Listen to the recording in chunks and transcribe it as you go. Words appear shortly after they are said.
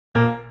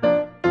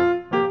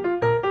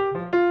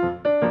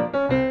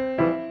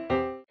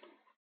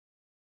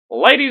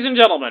Ladies and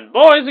gentlemen,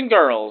 boys and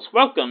girls,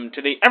 welcome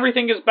to the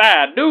Everything is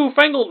Bad New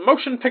Fangled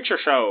Motion Picture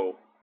Show.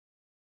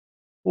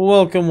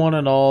 Welcome one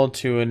and all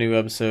to a new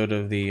episode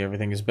of the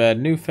Everything is Bad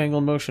New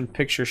Fangled Motion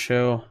Picture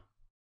Show.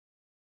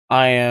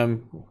 I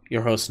am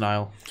your host,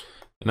 Niall.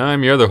 And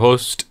I'm your other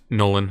host,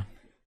 Nolan.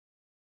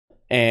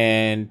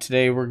 And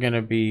today we're going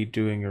to be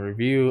doing a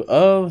review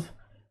of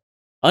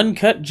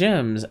Uncut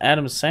Gems,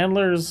 Adam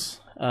Sandler's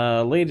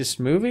latest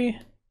movie.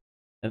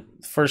 The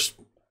first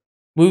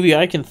movie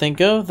I can think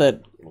of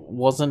that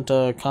wasn't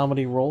a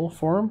comedy role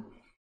for him.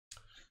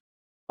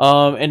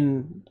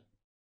 And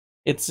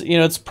it's,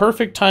 it's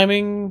perfect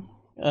timing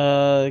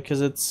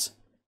because it's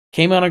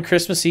came out on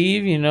Christmas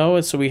Eve,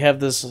 and so we have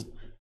this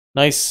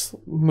nice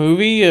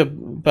movie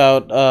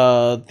about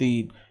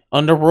the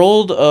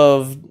underworld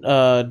of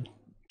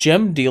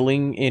gem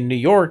dealing in New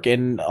York,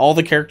 and all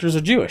the characters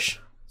are Jewish.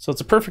 So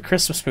it's a perfect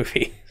Christmas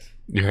movie.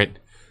 You're right.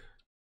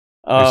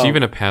 There's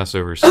even a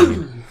Passover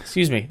scene.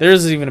 Excuse me. There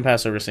is even a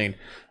Passover scene.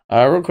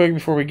 Real quick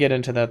before we get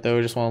into that, though,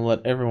 I just want to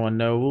let everyone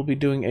know we'll be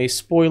doing a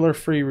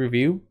spoiler-free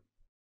review,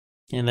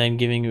 and then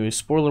giving you a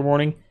spoiler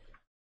warning,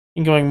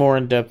 and going more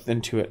in depth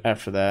into it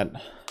after that.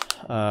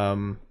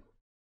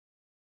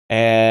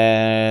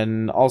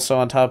 And also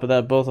on top of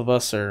that, both of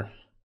us are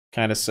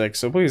kind of sick,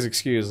 so please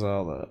excuse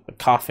all the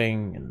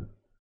coughing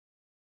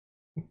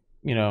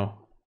and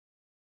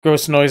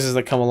gross noises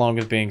that come along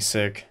with being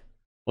sick.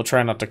 We'll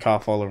try not to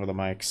cough all over the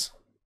mics.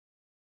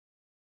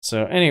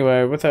 So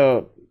anyway,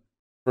 without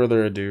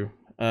further ado,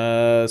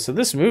 so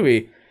this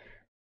movie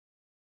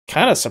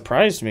kind of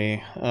surprised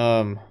me.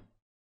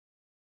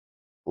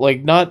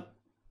 Like, not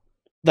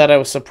that I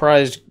was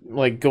surprised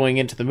going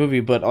into the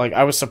movie, but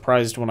I was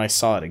surprised when I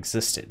saw it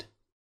existed.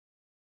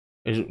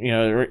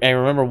 I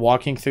remember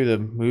walking through the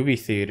movie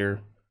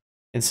theater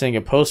and seeing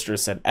a poster that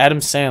said Adam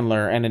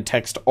Sandler, and in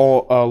text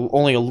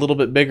only a little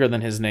bit bigger than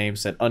his name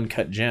said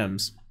Uncut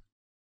Gems.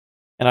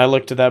 And I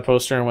looked at that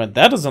poster and went,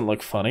 that doesn't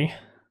look funny.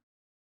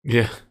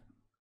 Yeah.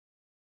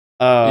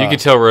 You could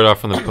tell right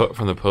off from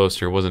the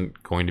poster it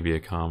wasn't going to be a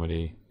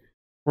comedy.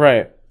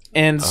 Right.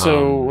 And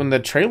so when the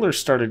trailer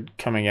started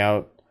coming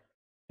out,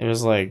 it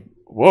was like,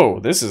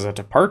 whoa, this is a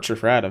departure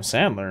for Adam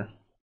Sandler.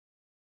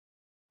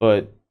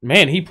 But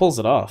man, he pulls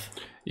it off.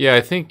 Yeah,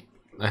 I think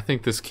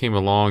this came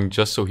along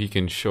just so he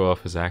can show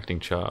off his acting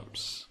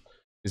chops.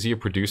 Is he a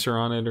producer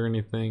on it or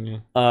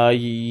anything? I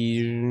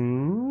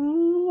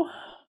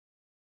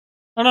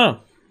don't know.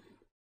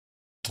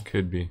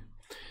 Could be.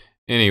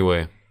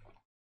 Anyway,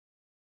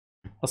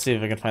 I'll see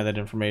if I can find that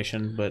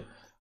information,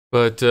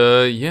 but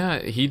yeah,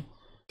 he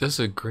does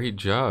a great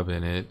job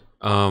in it.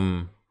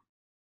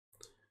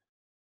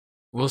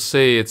 We'll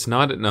say it's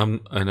not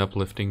an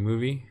uplifting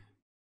movie.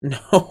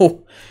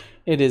 No,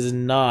 it is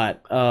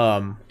not.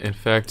 In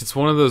fact, it's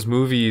one of those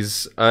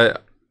movies. I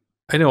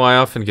know I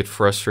often get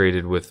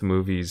frustrated with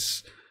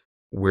movies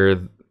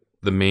where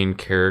the main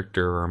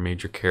character or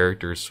major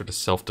character is sort of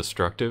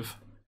self-destructive.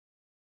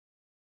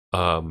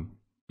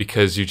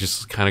 Because you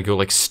just kind of go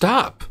like,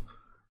 stop!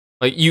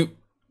 Like, you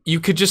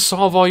could just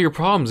solve all your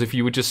problems if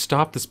you would just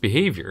stop this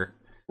behavior.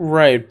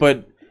 Right,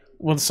 but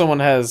when someone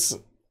has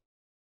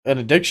an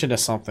addiction to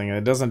something,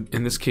 it doesn't...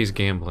 In this case,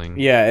 gambling.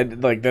 Yeah,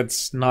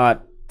 that's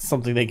not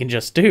something they can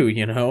just do,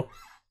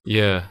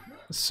 Yeah,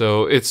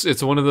 so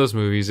it's one of those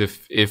movies,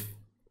 if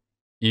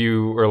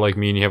you are like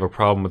me and you have a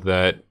problem with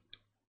that,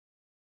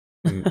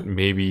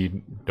 maybe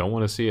you don't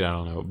want to see it, I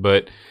don't know.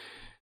 But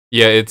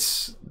yeah,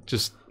 it's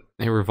just...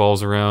 It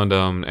revolves around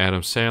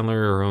Adam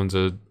Sandler, who owns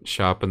a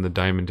shop in the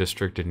Diamond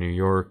District in New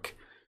York,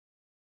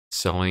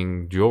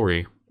 selling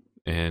jewelry,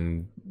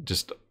 and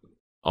just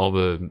all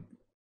the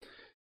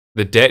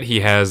debt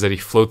he has that he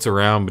floats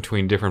around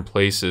between different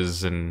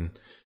places and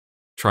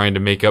trying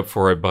to make up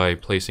for it by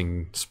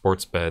placing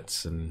sports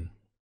bets, and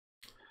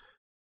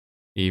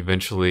he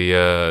eventually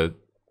owes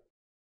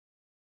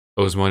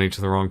money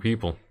to the wrong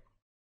people.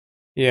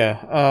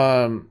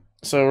 Yeah.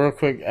 So real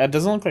quick, it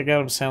doesn't look like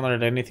Adam Sandler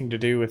had anything to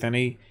do with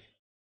any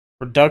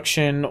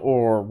production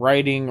or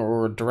writing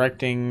or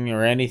directing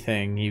or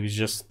anything. He was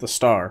just the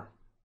star.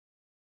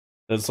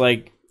 It's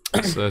like...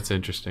 So that's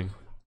interesting.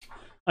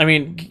 I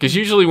mean... Because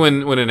usually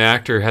when an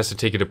actor has to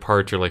take a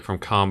departure like from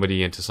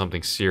comedy into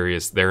something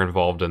serious, they're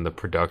involved in the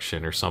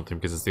production or something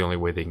because it's the only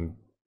way they can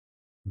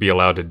be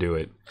allowed to do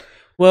it.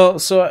 Well,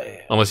 so...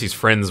 Unless he's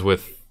friends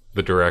with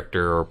the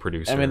director or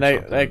producer. I mean,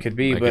 that could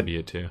be, that but... could be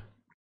it too.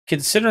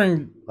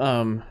 Considering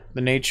the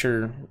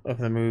nature of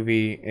the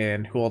movie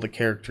and who all the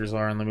characters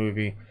are in the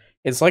movie,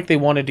 it's like they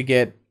wanted to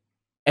get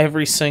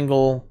every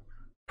single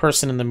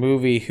person in the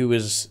movie who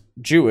is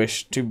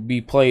Jewish to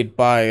be played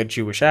by a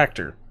Jewish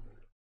actor.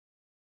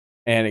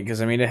 And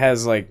because it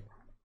has like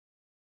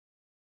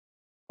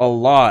a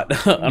lot.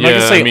 I'm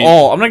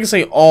not gonna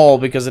say all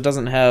because it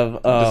doesn't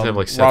have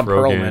like Seth Rob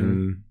Rogen.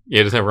 Perlman.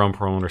 Yeah, it doesn't have Ron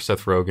Perlman or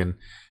Seth Rogen.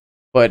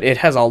 But it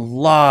has a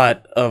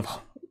lot of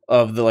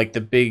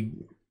the big,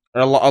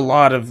 a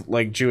lot of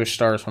like Jewish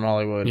stars from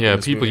Hollywood. Yeah,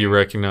 people you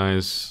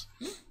recognize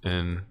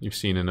and you've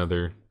seen in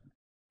other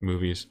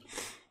movies.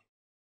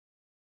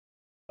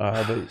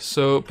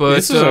 But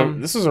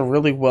this is a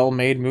really well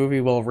made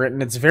movie, well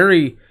written. It's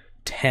very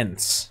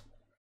tense.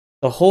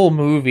 The whole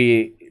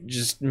movie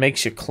just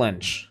makes you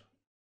clench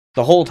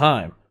the whole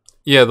time.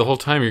 Yeah, the whole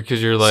time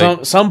because you're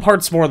like some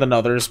parts more than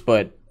others,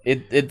 but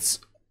it's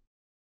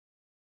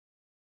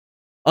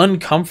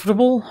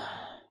uncomfortable,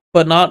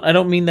 but not. I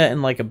don't mean that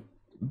in like a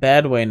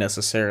bad way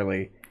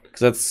necessarily,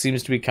 because that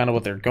seems to be kind of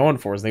what they're going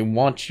for. Is they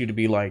want you to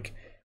be like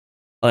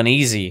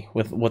uneasy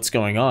with what's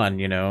going on,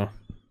 you know?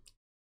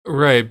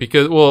 Right,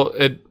 because well,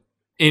 at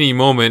any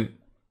moment,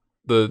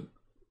 the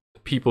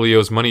people he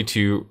owes money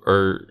to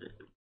are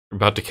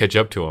about to catch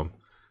up to him.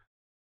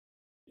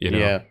 You know,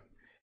 Yeah.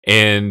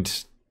 And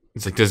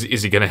it's like,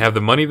 is he gonna have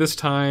the money this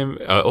time?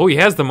 Oh, he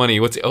has the money.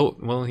 Oh,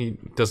 well, he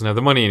doesn't have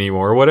the money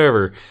anymore, or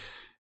whatever.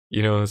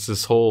 You know, it's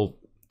this whole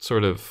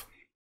sort of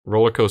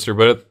roller coaster.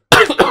 But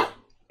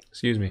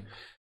excuse me. At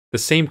the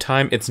same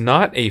time, it's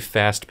not a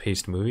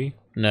fast-paced movie.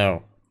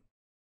 No.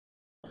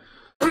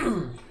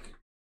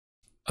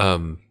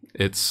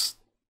 It's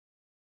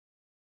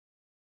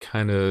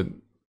kind of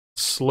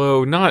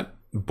slow, not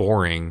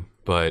boring,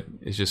 but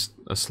it's just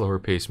a slower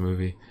paced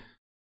movie.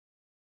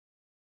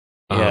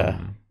 Yeah.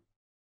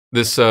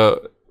 This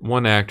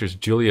one actress,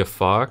 Julia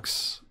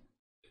Fox,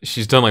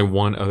 she's done like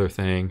one other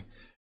thing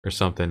or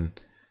something.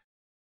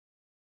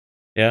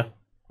 Yeah.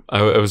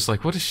 I was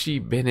like, what has she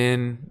been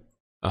in?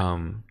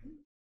 Well,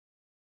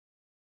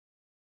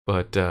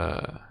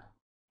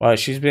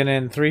 she's been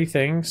in 3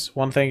 things.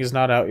 One thing is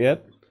not out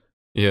yet.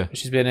 Yeah.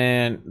 She's been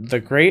in The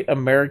Great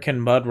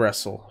American Mud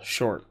Wrestle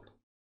short.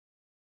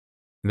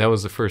 And that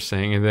was the first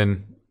thing. And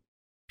then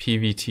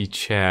PVT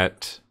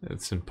Chat,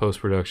 it's in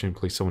post-production,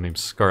 plays someone named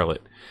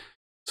Scarlett.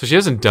 So she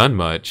hasn't done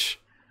much,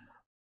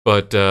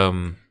 but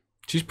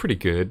she's pretty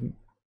good.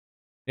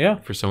 Yeah.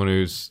 For someone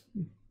who's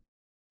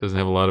doesn't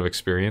have a lot of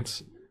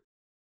experience.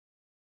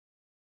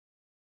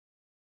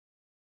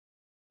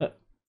 That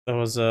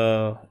was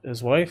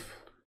his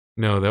wife?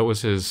 No, that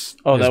was his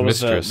Oh, his that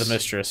was mistress. the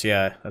mistress.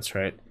 Yeah, that's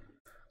right.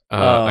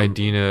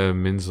 Idina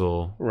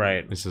Menzel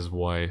Right. is his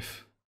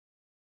wife.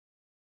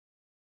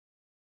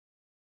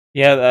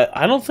 Yeah,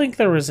 I don't think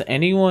there was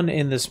anyone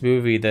in this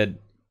movie that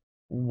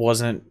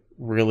wasn't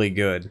really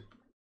good.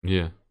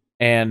 Yeah.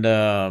 And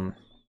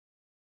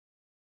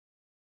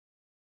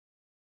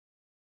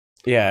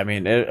yeah, I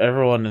mean,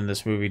 everyone in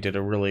this movie did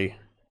a really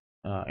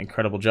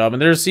incredible job.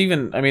 And there's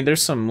even, I mean,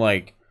 there's some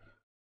like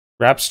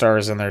rap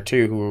stars in there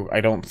too who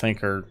I don't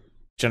think are,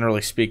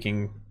 generally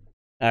speaking,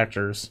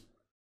 actors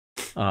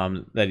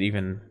that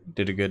even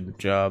did a good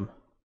job.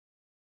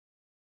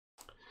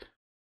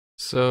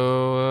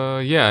 So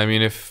yeah, I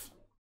mean, if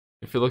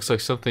it looks like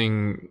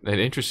something that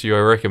interests you, I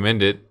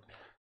recommend it.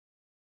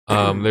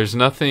 There's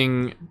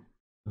nothing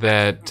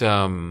that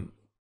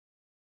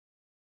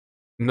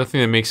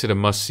makes it a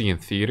must see in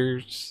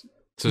theaters.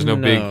 So there's no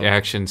big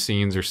action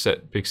scenes or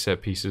big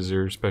set pieces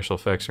or special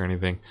effects or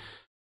anything.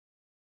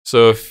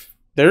 So if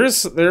there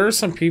are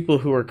some people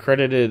who are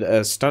credited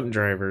as stunt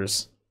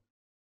drivers,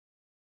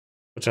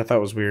 which I thought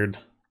was weird.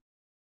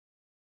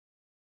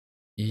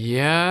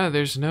 Yeah,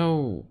 there's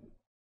no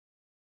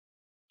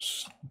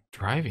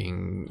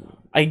driving.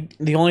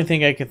 The only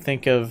thing I could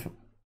think of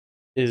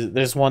is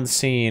there's one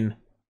scene,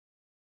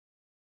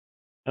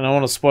 and I don't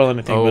want to spoil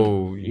anything.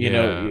 Oh, but you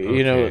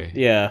know,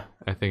 yeah.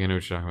 I think I know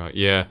what you're talking about.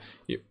 Yeah,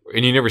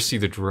 and you never see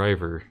the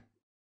driver.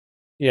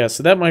 Yeah,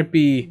 so that might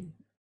be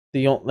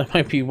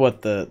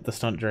what the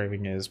stunt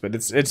driving is, but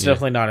it's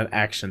definitely not an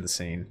action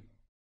scene.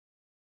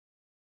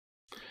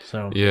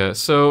 So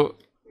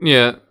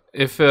yeah,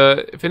 if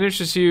it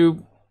interests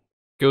you,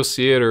 go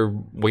see it or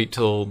wait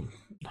till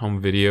home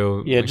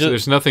video. Yeah,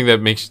 there's nothing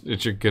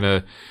that you're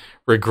gonna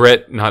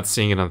regret not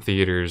seeing it on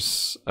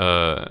theaters.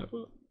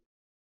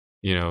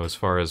 You know, as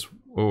far as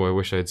I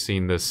wish I'd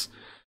seen this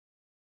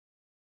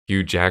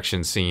huge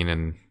action scene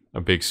in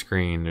a big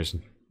screen. There's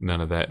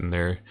none of that in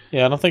there.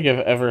 Yeah, I don't think I've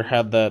ever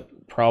had that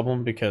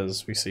problem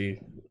because we see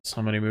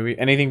so many movies.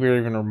 Anything we're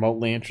even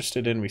remotely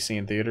interested in, we see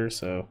in theaters.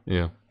 So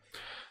yeah.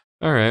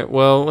 All right.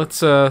 Well, let's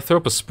throw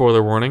up a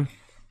spoiler warning.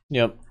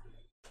 Yep.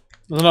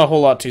 There's not a whole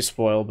lot to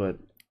spoil, but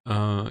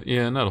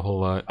yeah, not a whole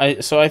lot.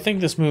 I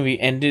think this movie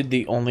ended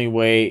the only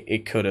way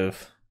it could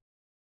have.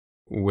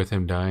 With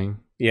him dying.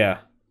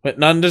 Yeah, but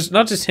not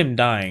just him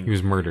dying. He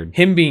was murdered.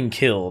 Him being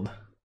killed.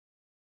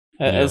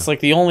 Yeah. It's like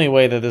the only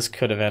way that this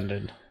could have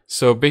ended.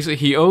 So basically,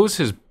 he owes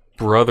his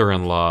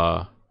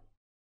brother-in-law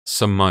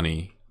some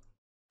money.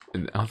 I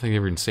don't think they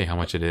ever even say how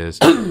much it is.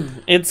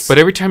 But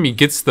every time he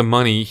gets the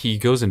money, he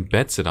goes and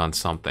bets it on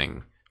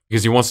something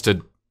because he wants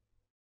to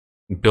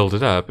build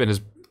it up. And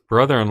his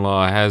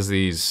brother-in-law has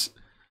these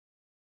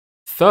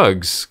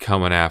thugs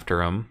coming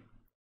after him.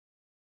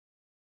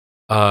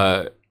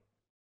 And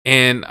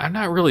I'm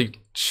not really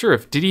sure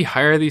did he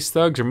hire these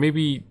thugs or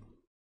maybe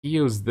he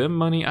owes them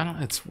money. I don't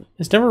know.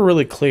 It's never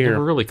really clear.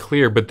 Never really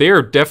clear, but they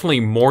are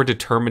definitely more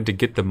determined to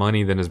get the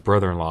money than his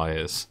brother-in-law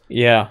is.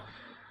 Yeah.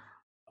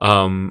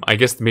 I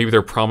guess maybe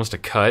they're promised a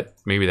cut.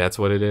 Maybe that's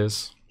what it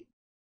is.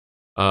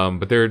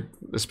 But they're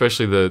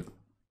especially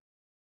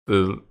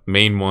the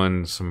main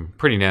one, some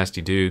pretty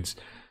nasty dudes.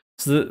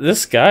 So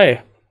this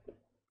guy,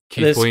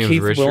 Keith Williams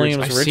Richards.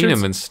 I've seen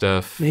him and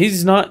stuff.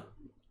 He's not.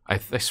 I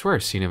swear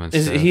I've seen him and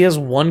stuff. He has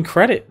one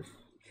credit.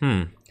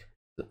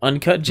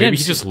 Uncut Gems. Maybe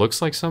he just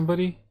looks like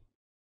somebody.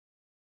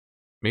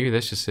 Maybe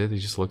that's just it. He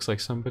just looks like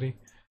somebody.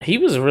 He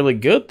was really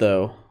good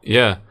though.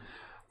 Yeah,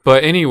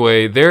 but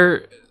anyway,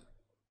 they're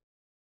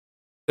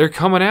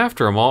coming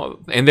after him all,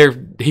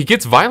 and he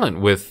gets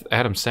violent with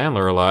Adam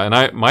Sandler a lot.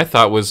 And my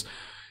thought was,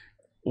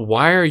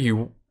 why are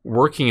you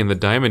working in the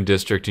Diamond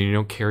District and you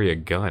don't carry a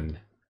gun?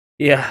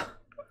 Yeah.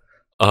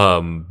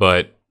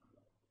 But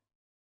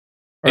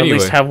or anyway,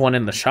 at least have one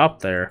in the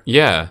shop there.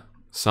 Yeah,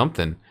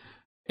 something.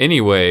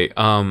 Anyway,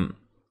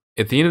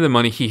 at the end of the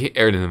movie,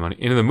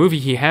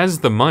 he has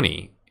the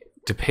money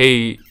to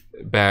pay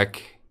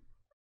back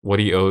what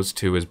he owes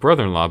to his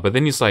brother-in-law. But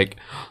then he's like,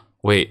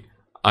 "Wait,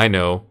 I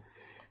know,"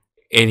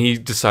 and he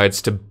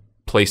decides to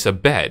place a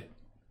bet.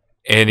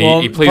 And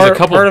he plays a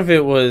couple. Part of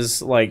it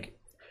was like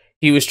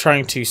he was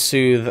trying to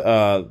soothe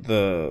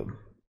the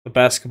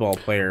basketball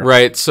player,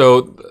 right?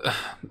 So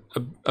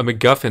a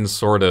MacGuffin,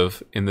 sort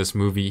of, in this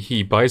movie.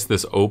 He buys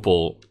this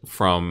opal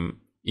from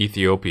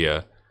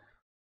Ethiopia.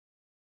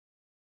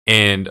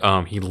 And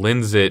he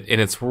lends it,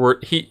 and it's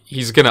worth.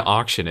 He's gonna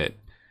auction it,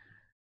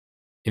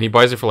 and he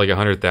buys it for like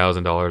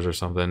 $100,000 or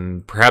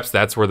something. Perhaps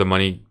that's where the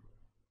money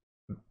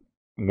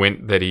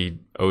went that he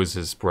owes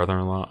his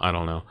brother-in-law. I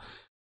don't know.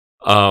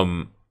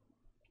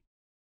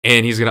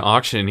 And he's gonna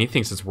auction it, and he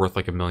thinks it's worth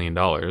like $1 million.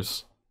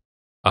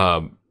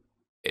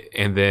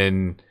 And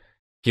then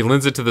he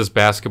lends it to this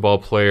basketball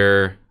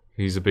player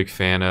he's a big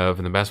fan of,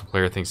 and the basketball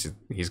player thinks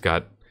he's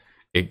got.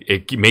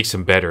 It makes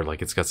him better,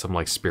 like it's got some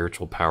like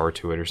spiritual power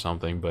to it or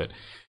something. But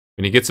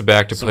when he gets it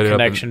back to put it up,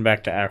 connection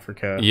back to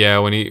Africa. Yeah,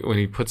 when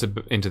he puts it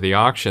into the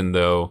auction,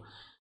 though,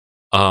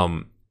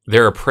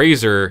 their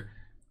appraiser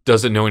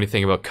doesn't know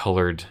anything about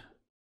colored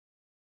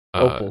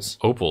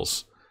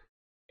opals,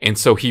 and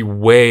so he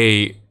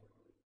way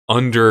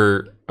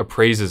under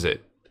appraises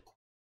it.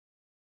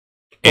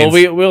 And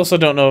well, we also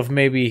don't know if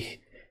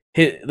maybe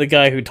the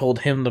guy who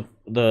told him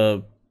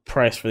the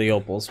price for the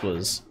opals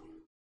was.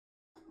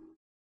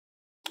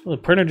 Well,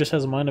 the printer just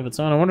has a mind of its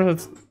own. I wonder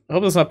if I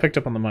hope it's not picked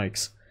up on the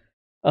mics.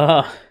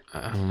 I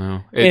don't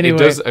know. Anyway, it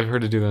does. I've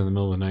heard it do that in the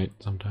middle of the night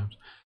sometimes.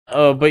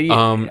 But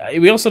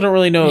we also don't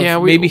really know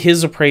if maybe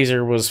his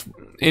appraiser was.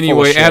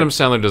 Anyway, Adam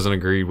Sandler doesn't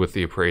agree with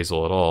the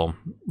appraisal at all.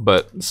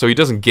 But so he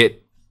doesn't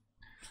get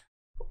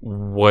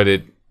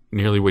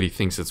nearly what he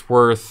thinks it's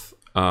worth.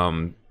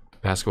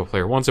 Basketball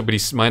player wants it, but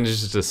he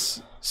manages to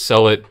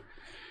sell it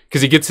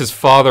because he gets his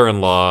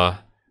father-in-law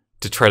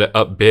to try to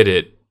upbid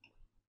it.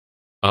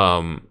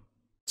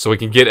 So he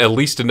can get at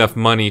least enough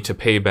money to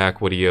pay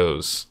back what he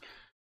owes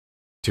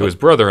to his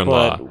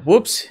brother-in-law. But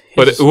whoops,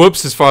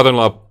 his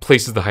father-in-law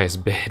places the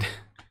highest bid.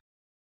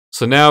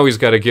 So now he's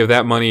got to give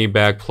that money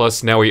back,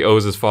 plus now he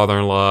owes his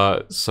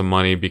father-in-law some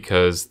money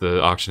because the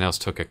auction house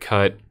took a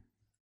cut.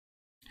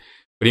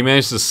 But he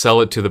managed to sell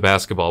it to the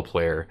basketball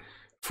player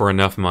for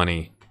enough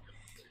money.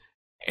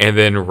 And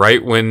then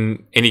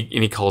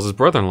he calls his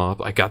brother-in-law,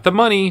 I got the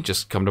money,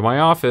 just come to my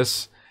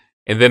office.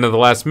 And then at the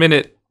last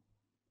minute,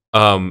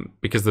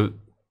 because the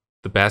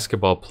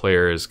basketball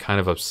player is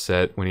kind of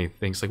upset when he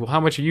thinks like, well, how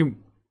much are you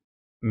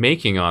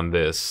making on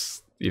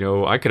this? You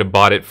know, I could have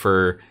bought it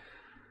for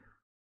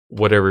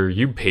whatever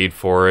you paid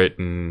for it.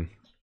 And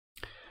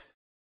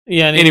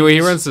yeah. Anyway, he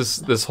runs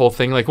this whole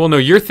thing like, well, no,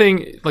 your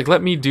thing, like,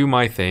 let me do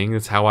my thing.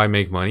 That's how I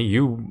make money.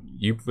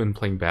 You've been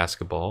playing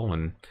basketball.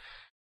 And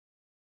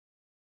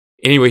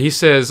anyway, he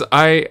says,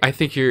 I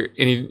think you're,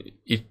 and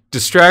he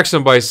distracts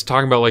him by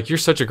talking about like, you're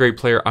such a great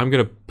player. I'm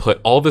going to put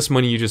all this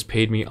money you just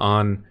paid me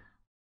on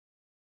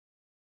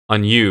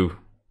you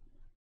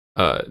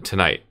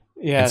tonight.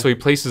 Yeah. And so he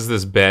places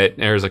this bet.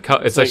 There's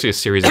it's actually a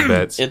series of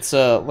bets. It's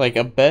like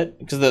a bet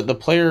because the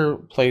player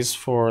plays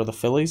for the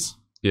Phillies.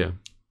 Yeah.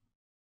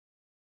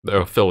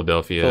 Oh,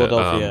 Philadelphia.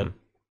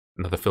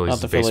 Not the Phillies. Not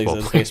the Phillies.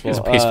 Phillies. It's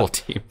a baseball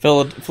team.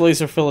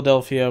 Phillies are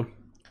Philadelphia.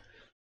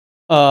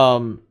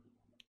 And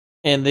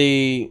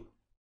they're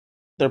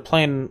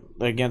playing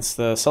against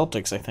the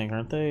Celtics, I think,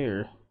 aren't they?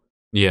 Or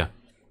yeah,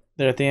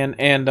 they're at the end.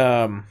 And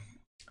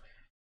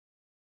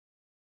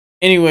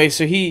anyway,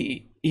 so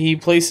he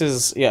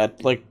places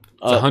like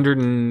it's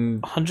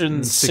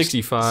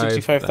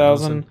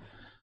 165,000.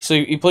 So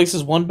he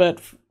places one bet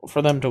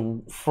for them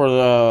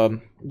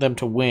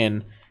to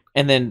win,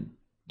 and then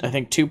I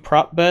think two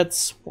prop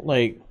bets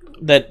like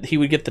that he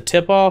would get the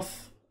tip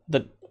off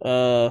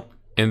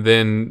and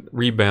then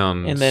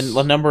rebounds, and then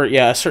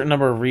a certain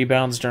number of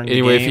rebounds during the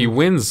game. Anyway, if he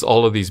wins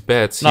all of these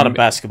bets, not a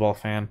basketball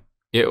fan.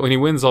 Yeah, when he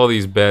wins all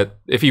these bets,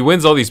 if he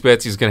wins all these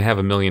bets, he's going to have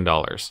 $1 million.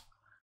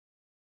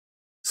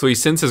 So he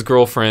sends his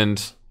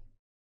girlfriend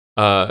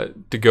to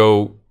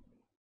go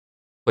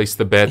place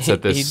the bets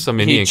at some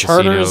Indian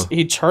casino.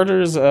 He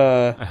charters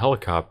a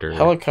helicopter.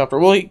 Well,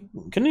 he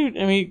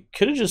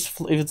could have just,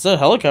 if it's a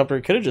helicopter,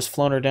 he could have just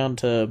flown her down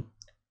to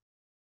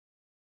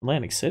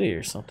Atlantic City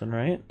or something,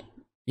 right?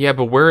 Yeah,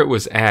 but where it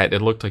was at,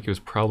 it looked like it was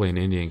probably an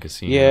Indian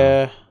casino.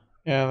 Yeah.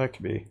 Yeah, that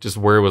could be. Just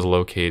where it was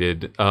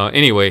located.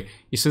 Anyway,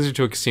 he sends her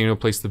to a casino,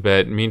 place the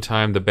bet.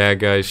 Meantime, the bad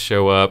guys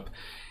show up,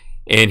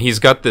 and he's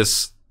got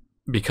this,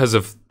 because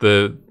of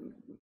the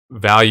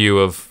value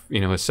of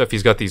his stuff.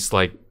 He's got these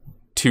like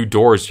 2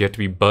 doors you have to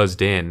be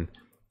buzzed in,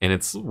 and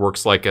it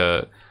works like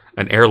an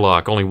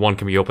airlock. Only one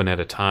can be open at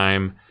a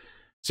time,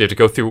 so you have to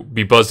go through,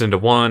 be buzzed into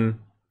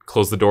one,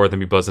 close the door, then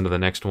be buzzed into the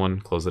next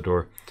one, close the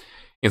door.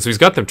 And so he's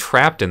got them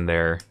trapped in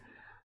there,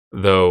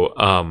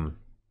 though.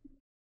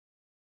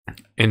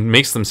 And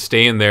makes them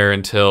stay in there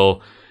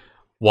until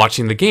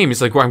watching the game.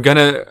 He's like, well, I'm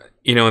gonna,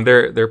 and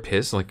they're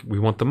pissed, like, we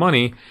want the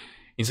money.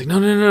 He's like,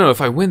 no, if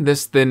I win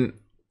this, then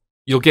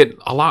you'll get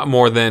a lot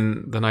more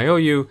than I owe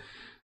you.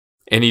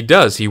 And he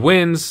does. He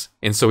wins,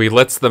 and so he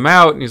lets them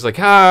out, and he's like,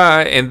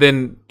 and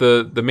then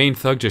the main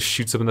thug just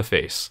shoots him in the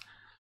face.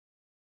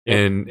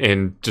 Yep.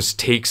 And just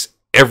takes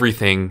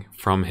everything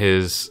from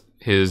his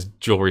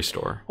jewelry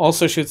store.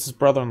 Also shoots his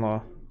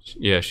brother-in-law.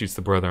 Yeah, shoots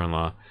the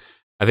brother-in-law.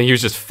 I think he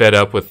was just fed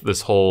up with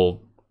this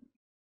whole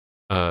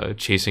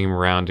chasing him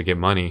around to get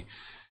money.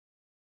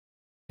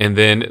 And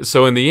then,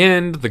 so in the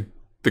end,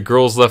 the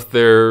girl's left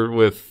there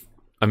with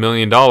 $1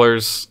 million.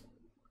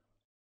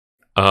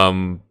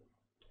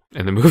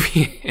 In the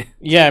movie.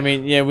 Yeah, I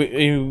mean, yeah,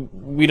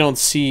 we don't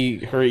see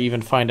her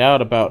even find out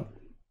about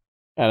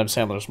Adam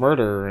Sandler's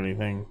murder or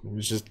anything.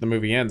 It's just the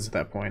movie ends at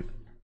that point.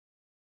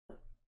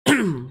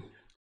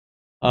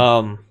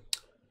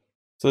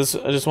 So this,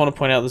 I just want to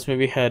point out, this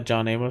movie had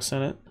John Amos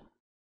in it.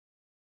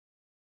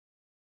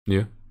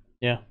 Yeah.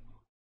 Yeah.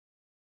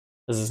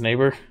 As his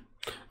neighbor.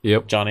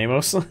 Yep. John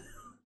Amos.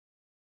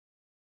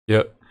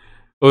 Yep.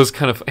 It was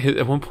kind of,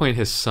 at one point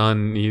his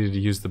son needed to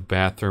use the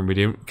bathroom. We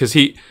didn't, because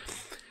he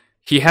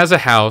has a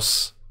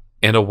house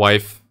and a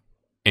wife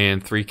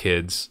and 3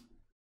 kids,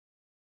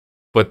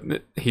 but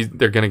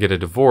they're gonna get a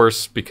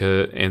divorce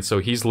and so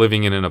he's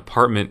living in an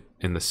apartment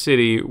in the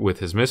city with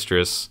his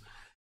mistress.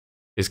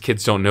 His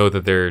kids don't know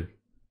that they're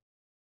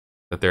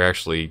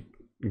actually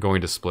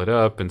going to split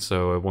up, and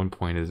so at one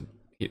point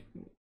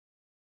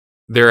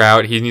they're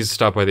out. He needs to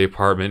stop by the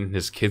apartment.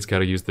 His kids got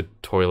to use the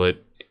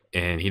toilet,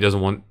 and he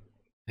doesn't want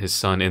his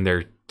son in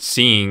there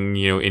seeing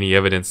any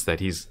evidence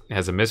that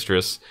has a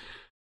mistress.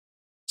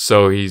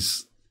 So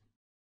he's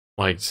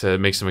like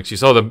makes some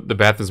excuse. Oh, the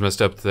bathroom's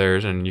messed up there,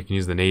 and you can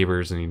use the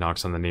neighbors. And he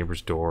knocks on the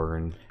neighbor's door,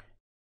 and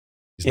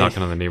he's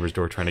knocking on the neighbor's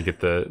door trying to get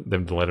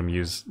them to let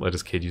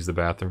his kid use the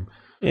bathroom.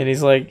 And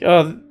he's like,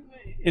 oh,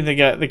 and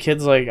the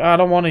kid's like, oh, I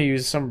don't want to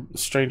use some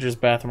stranger's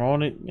bathroom. I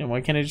want to, why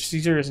can't I just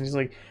use yours? And he's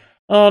like,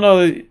 oh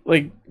no,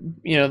 like,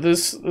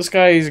 this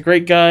guy, he's a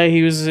great guy.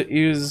 He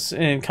was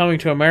in Coming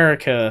to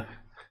America.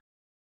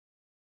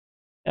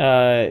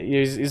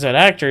 He's an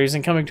actor. He's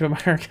in Coming to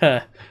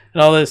America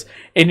and all this.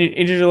 And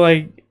you're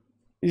like,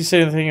 you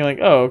say the thing, you're like,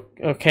 oh,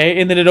 okay.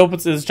 And then it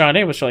opens as John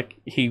Amos. You're like,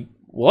 he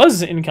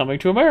was in Coming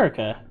to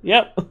America.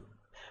 Yep.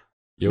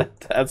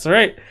 That's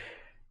right.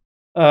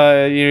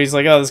 He's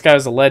like, oh, this guy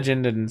was a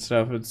legend and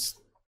stuff. It's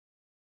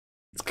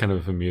kind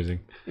of amusing.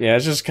 Yeah,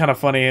 it's just kind of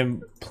funny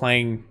him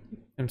playing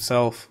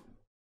himself.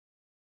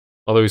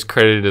 Although he's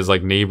credited as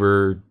like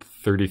neighbor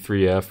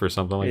 33F or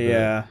something like that.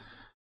 Yeah.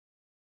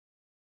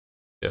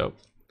 Yep.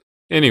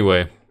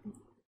 Anyway,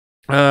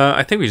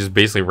 I think we just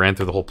basically ran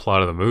through the whole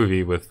plot of the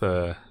movie with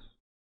our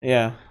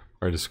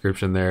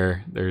description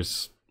there.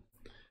 There's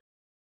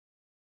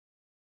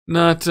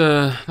not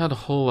a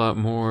whole lot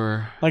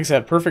more. Like I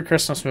said, perfect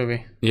Christmas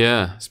movie.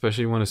 Yeah,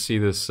 especially you want to see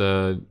this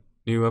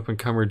new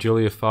up-and-comer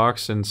Julia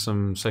Fox in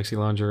some sexy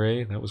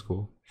lingerie. That was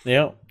cool.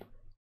 Yep.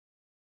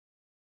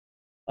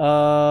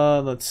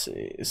 Let's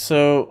see.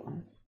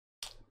 So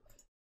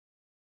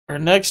our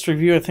next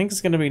review, I think,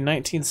 is going to be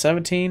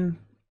 1917.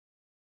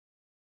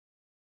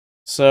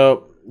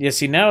 So,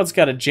 see, now it's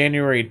got a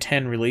January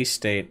 10 release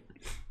date.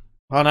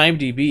 On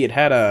IMDb, it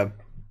had a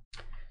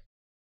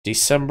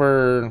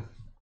December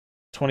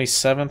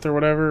 27th or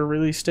whatever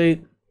release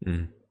date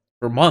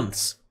for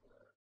months.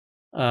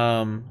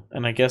 And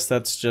I guess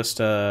that's just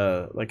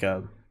like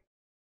a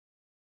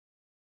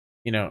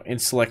in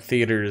select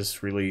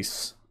theaters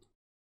release.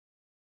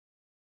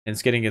 And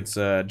it's getting its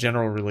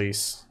general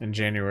release in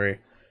January.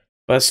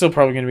 But it's still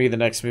probably going to be the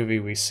next movie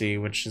we see,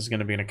 which is going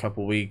to be in a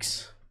couple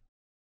weeks.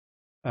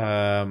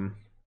 And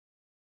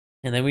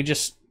then we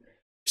just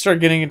start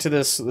getting into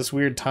this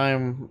weird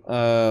time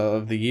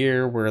of the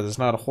year where there's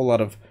not a whole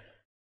lot of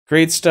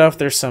great stuff.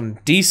 There's some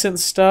decent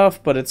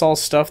stuff, but it's all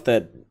stuff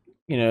that,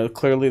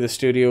 clearly the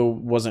studio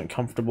wasn't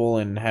comfortable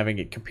in having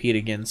it compete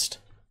against.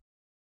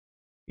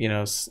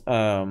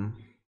 Anything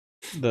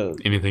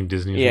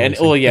Disney. Yeah, and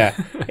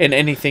and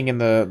anything in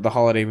the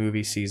holiday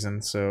movie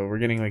season. So we're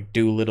getting like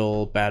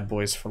Doolittle, Bad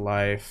Boys for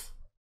Life,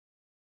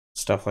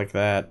 stuff like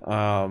that.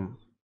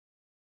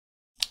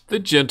 The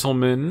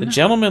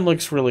Gentleman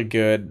looks really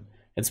good.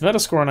 Its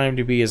Metascore on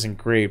IMDb isn't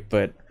great,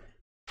 but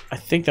I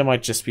think that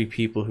might just be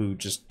people who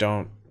just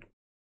don't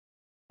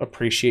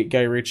appreciate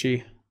Guy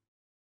Ritchie.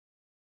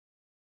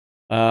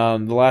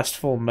 The Last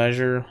Full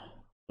Measure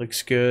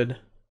looks good.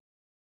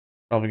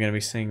 Probably gonna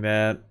be seeing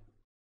that.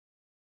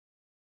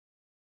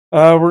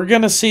 We're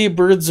gonna see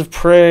Birds of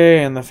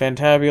Prey and the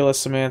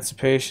Fantabulous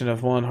Emancipation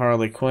of One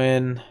Harley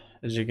Quinn.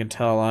 As you can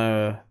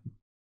tell,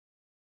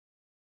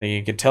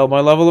 you can tell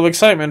my level of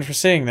excitement for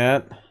seeing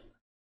that.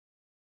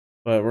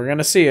 But we're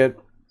gonna see it.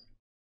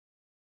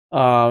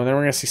 Then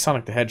we're gonna see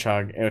Sonic the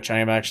Hedgehog, which I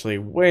am actually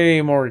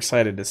way more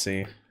excited to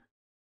see.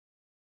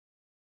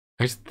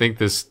 I just think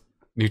this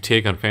new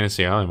take on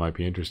Fantasy Island might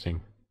be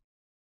interesting.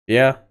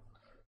 Yeah,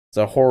 it's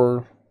a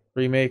horror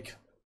remake.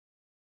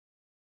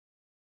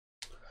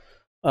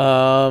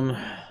 Then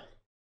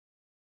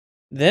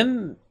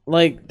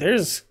like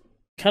there's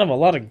kind of a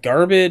lot of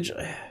garbage.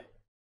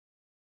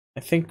 I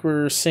think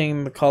we're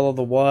seeing the Call of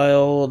the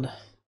Wild.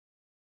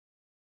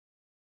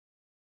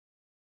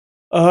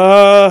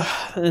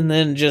 And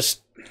then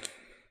just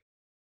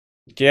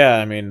yeah,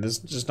 I mean, there's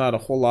just not a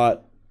whole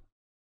lot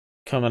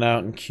coming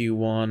out in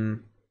Q1.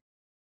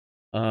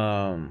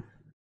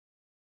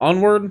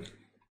 Onward.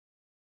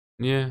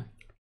 Yeah.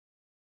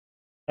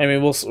 I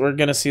mean, we're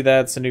gonna see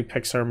that. It's a new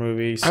Pixar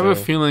movie. So. I have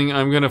a feeling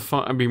I'm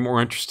gonna be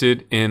more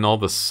interested in all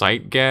the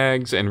sight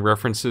gags and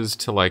references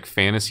to like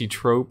fantasy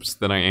tropes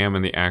than I am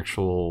in the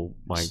actual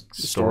like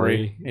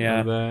story. Yeah.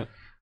 Of that.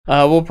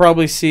 We'll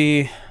probably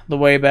see The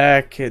Way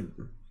Back.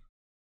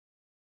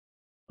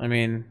 I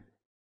mean,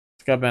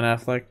 it's got Ben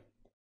Affleck.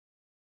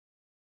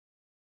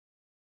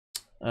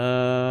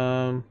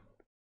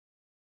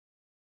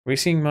 We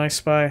seeing My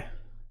Spy?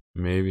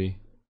 Maybe.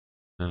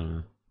 I don't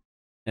know.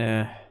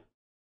 Yeah.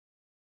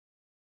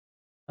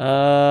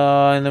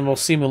 And then we'll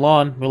see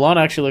Mulan. Mulan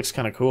actually looks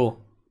kind of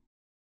cool.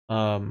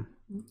 There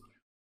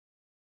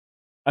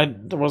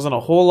wasn't a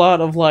whole lot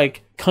of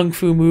like kung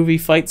fu movie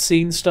fight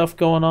scene stuff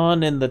going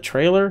on in the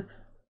trailer,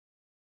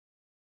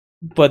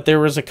 but there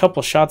was a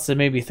couple shots that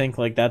made me think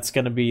like that's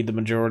going to be the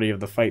majority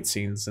of the fight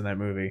scenes in that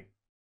movie.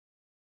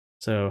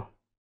 So, if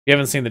you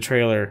haven't seen the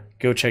trailer,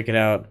 go check it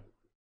out.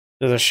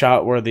 There's a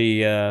shot where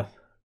the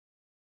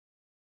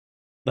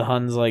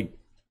Huns like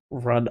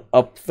run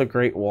up the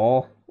Great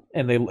Wall,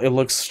 and it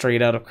looks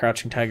straight out of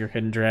Crouching Tiger,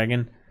 Hidden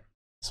Dragon.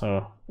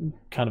 So I'm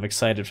kind of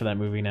excited for that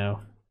movie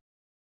now.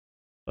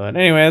 But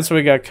anyway, that's what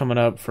we got coming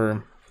up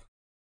for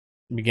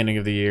the beginning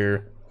of the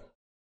year.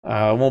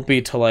 It won't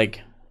be till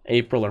like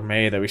April or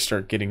May that we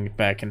start getting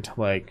back into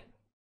like,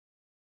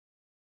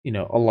 you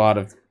know, a lot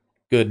of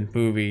good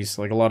movies,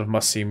 like a lot of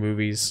must-see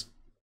movies.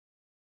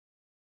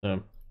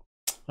 So,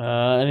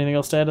 anything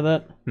else to add to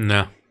that?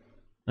 No.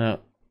 No.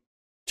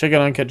 Check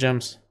out Uncut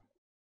Gems.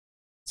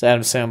 It's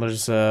Adam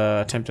Sandler's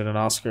attempt at an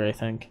Oscar, I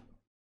think.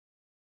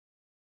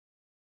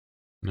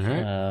 All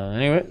right.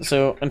 Anyway,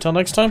 so until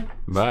next time.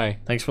 Bye.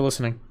 Thanks for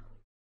listening.